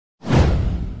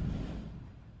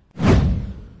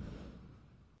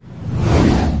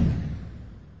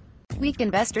Weak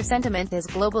investor sentiment as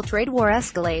global trade war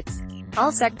escalates.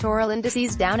 All sectoral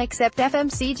indices down except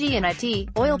FMCG and IT.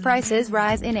 Oil prices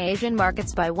rise in Asian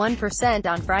markets by 1%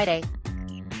 on Friday.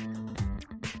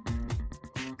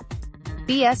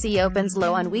 BSE opens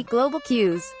low on weak global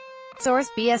cues.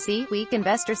 Source: BSE. Weak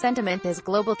investor sentiment as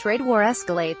global trade war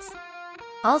escalates.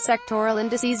 All sectoral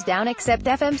indices down except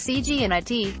FMCG and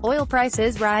IT. Oil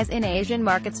prices rise in Asian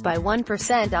markets by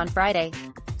 1% on Friday.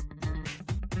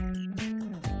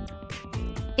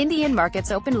 Indian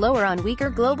markets opened lower on weaker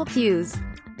global cues.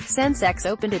 Sensex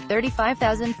opened at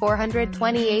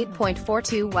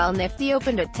 35,428.42 while Nifty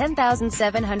opened at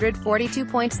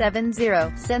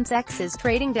 10,742.70. Sensex is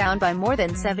trading down by more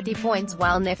than 70 points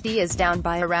while Nifty is down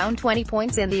by around 20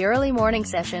 points in the early morning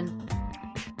session.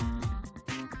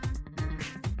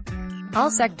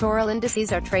 All sectoral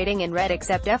indices are trading in red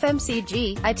except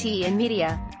FMCG, IT and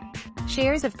media.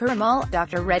 Shares of Piramal,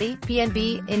 Dr. Reddy,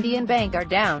 PNB, Indian Bank are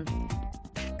down.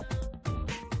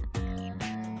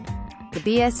 The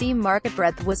BSE market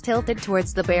breadth was tilted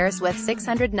towards the bears with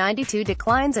 692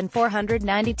 declines and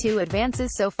 492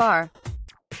 advances so far.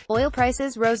 Oil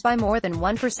prices rose by more than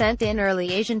 1% in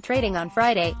early Asian trading on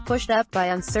Friday, pushed up by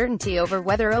uncertainty over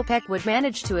whether OPEC would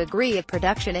manage to agree a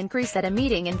production increase at a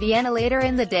meeting in Vienna later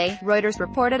in the day, Reuters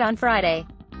reported on Friday.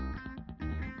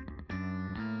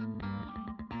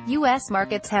 U.S.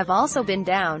 markets have also been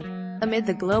down. Amid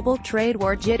the global trade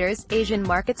war jitters, Asian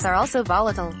markets are also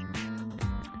volatile.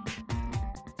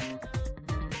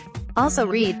 Also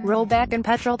read, rollback in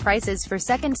petrol prices for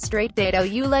second straight day. Oh,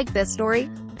 you like this story?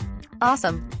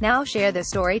 Awesome. Now share the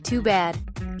story. Too bad.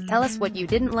 Tell us what you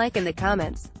didn't like in the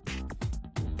comments.